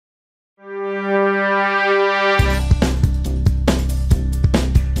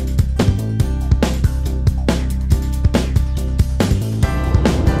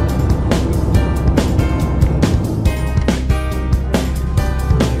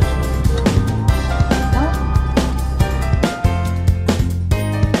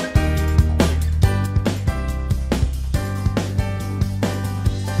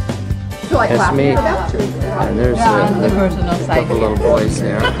That's me. And there's a couple little boys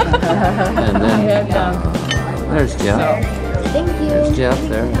there. And then there's Jeff. Thank you. There's Jeff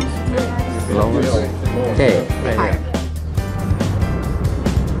there. Lois. Dave, right here.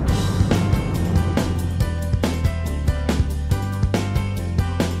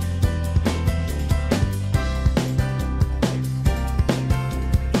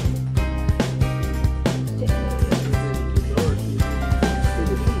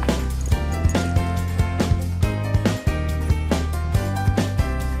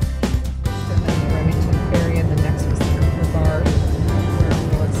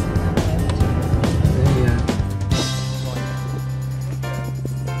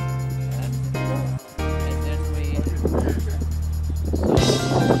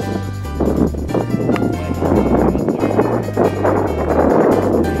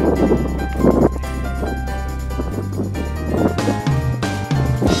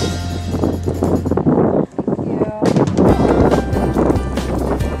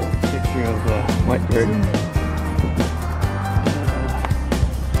 WhiteBird.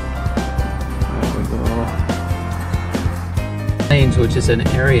 Plains, which is an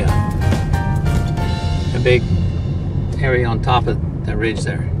area, a big area on top of that ridge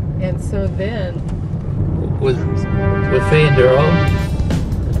there. And so then, with Faye and Duro.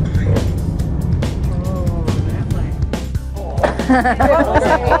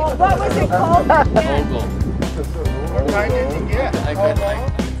 what was it called? Ogle. What kind did you get? I got like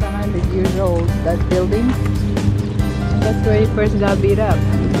 100 years old, that building. That's where he first got beat up.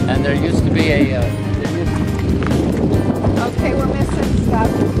 And there used to be a Okay, we're missing stuff.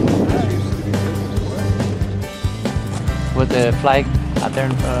 with the flag out there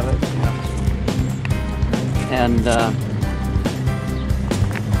in front of it. And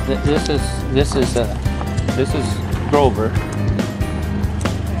this is Grover.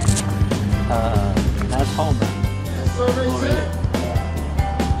 That's Homer. Already.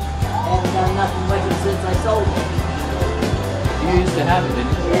 Haven't done nothing with it since I sold it. You used to have it,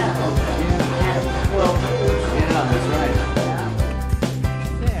 didn't you? Yeah. Had it for 12 years. Yeah, that's right.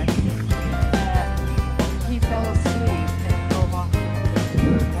 He fell asleep and drove off.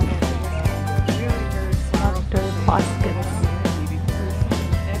 Really very sorrowful. Dr. Hoskins.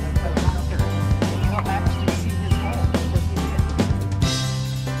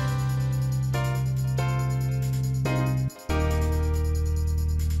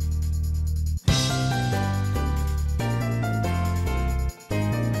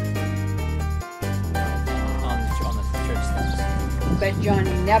 But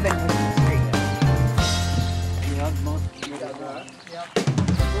Johnny Nevin was the street.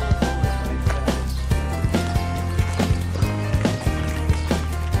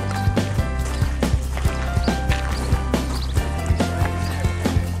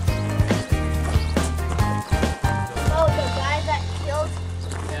 Oh, the guy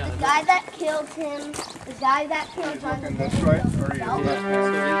that killed him, the guy that killed Johnny. And this right? Or you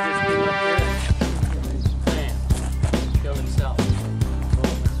Killed himself.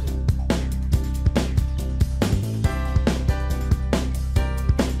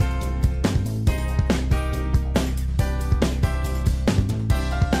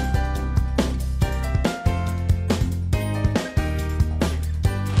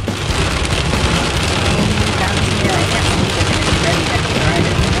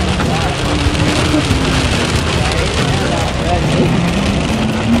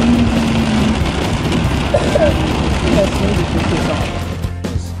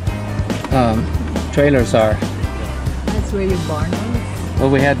 Trailers are. That's where your barn was? Well,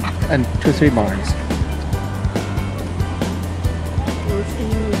 we had 2 or 3 barns. Can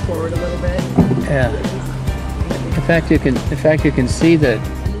you move forward a little bit? Yeah. In fact, you can see the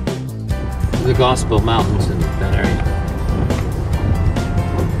Gospel Mountains in that area.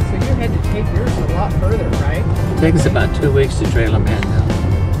 So you had to take yours a lot further, right? It takes about 2 weeks to trail them in now.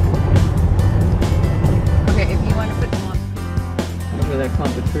 Okay, if you want to put them on. Where that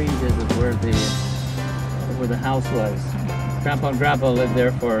clump of trees is where the house was. Grandpa and Grandpa lived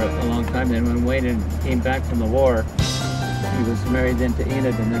there for a long time. Then when Wayne came back from the war, he was married then to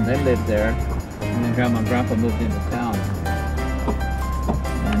Enid, and then they lived there. And then Grandma and Grandpa moved into town.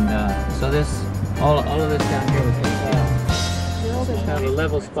 And so all of this down here was kind of a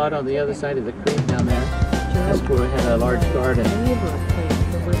level spot on the other side of the creek down there. That's where we had a large garden.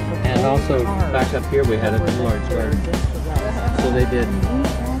 And also back up here we had a large garden. So they did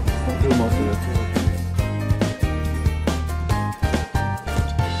do most of it.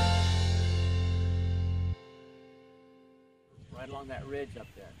 Right along that ridge up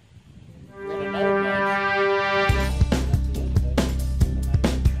there. Then another ridge.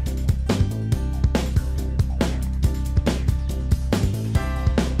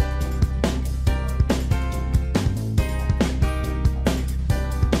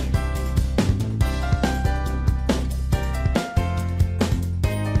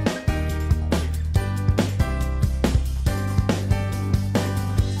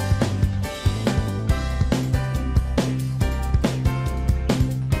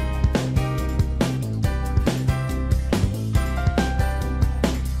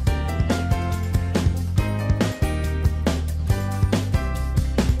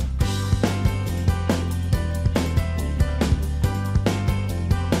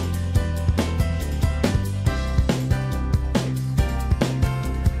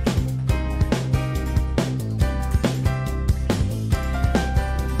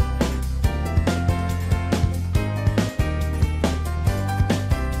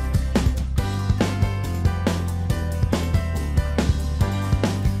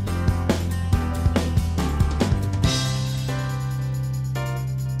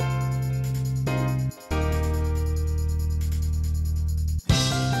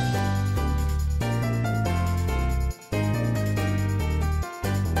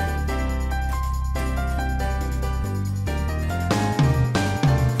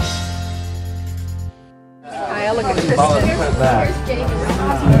 Oh, let's put it back.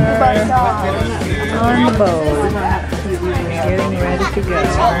 On the boat. Getting ready to go.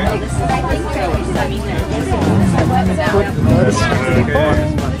 Put the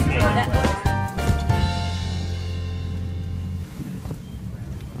motorcycle.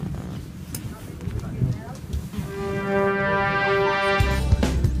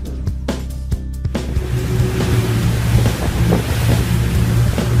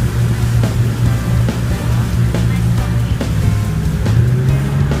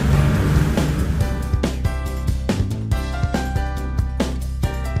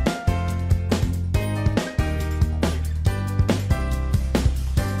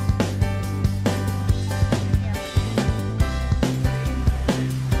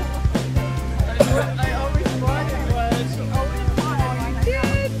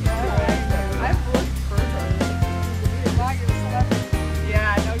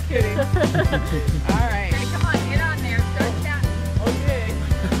 Alright. Hey, come on, get on there. Start chatting. Okay.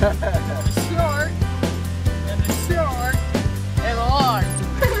 The short, and the short, and long.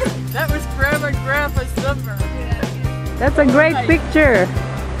 That was Grandma and Grandpa's summer. That's a great picture.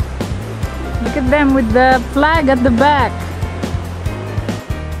 Look at them with the flag at the back.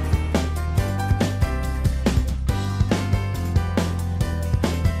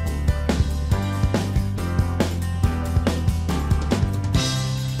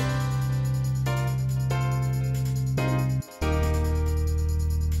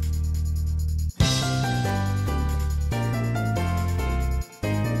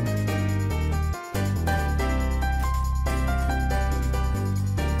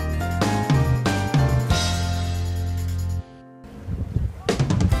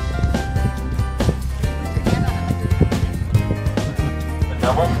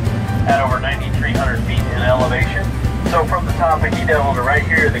 At over 9,300 feet in elevation. So from the top of Idaho to right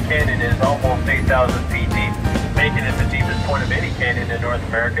here, the canyon is almost 8,000 feet deep, making it the deepest point of any canyon in North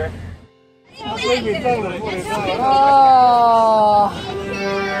America. Oh.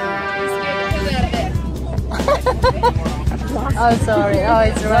 Oh, sorry. Oh,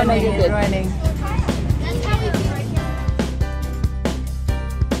 it's running. It's running.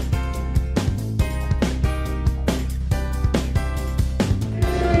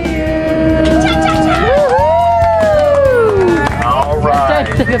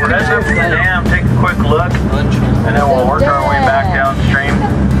 We're heading up to the dam, take a quick look, and then we'll work our way back downstream.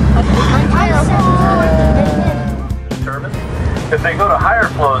 If they go to higher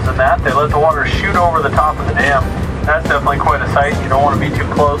flows than that, they let the water shoot over the top of the dam. That's definitely quite a sight. You don't want to be too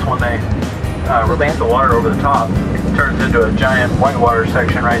close when they release the water over the top. It turns into a giant whitewater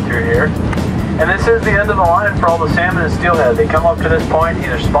section right through here. And this is the end of the line for all the salmon and steelhead. They come up to this point,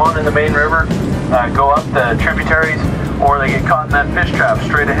 either spawn in the main river, go up the tributaries, or they get caught in that fish trap.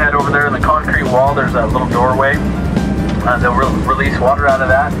 Straight ahead over there in the concrete wall, there's that little doorway. They'll release water out of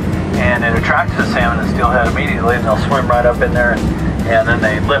that, and it attracts the salmon and steelhead immediately, and they'll swim right up in there, and then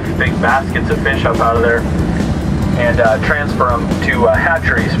they lift big baskets of fish up out of there and transfer them to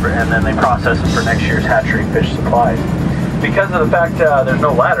hatcheries, and then they process them for next year's hatchery fish supplies. Because of the fact there's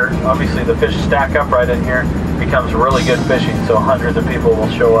no ladder, obviously the fish stack up right in here, becomes really good fishing, so hundreds of people will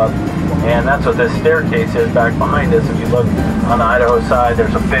show up. And that's what this staircase is back behind us. If you look on the Idaho side,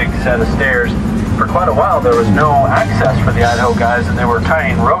 there's a big set of stairs. For quite a while there was no access for the Idaho guys, and they were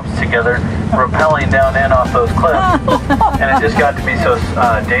tying ropes together, rappelling down in off those cliffs. And it just got to be so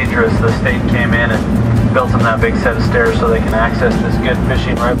dangerous, the state came in and built them that big set of stairs so they can access this good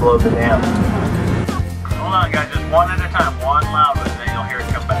fishing right below the dam. Hold on guys, just one at a time, one loud one, and then you'll hear it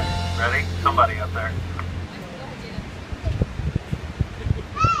come back. Ready? Somebody up there.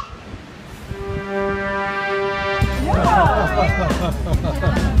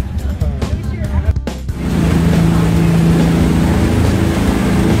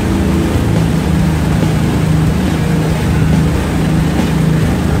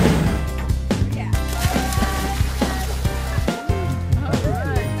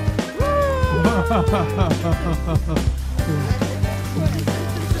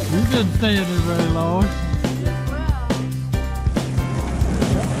 You didn't stay in there very long.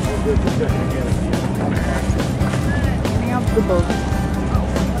 Coming up the boat.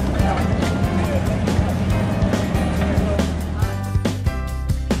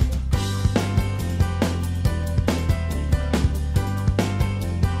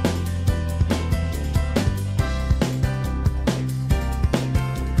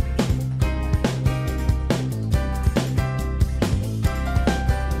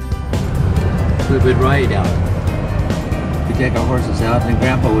 We would ride out. We'd take our horses out, and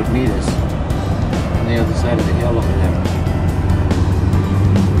Grandpa would meet us on the other side of the hill over there.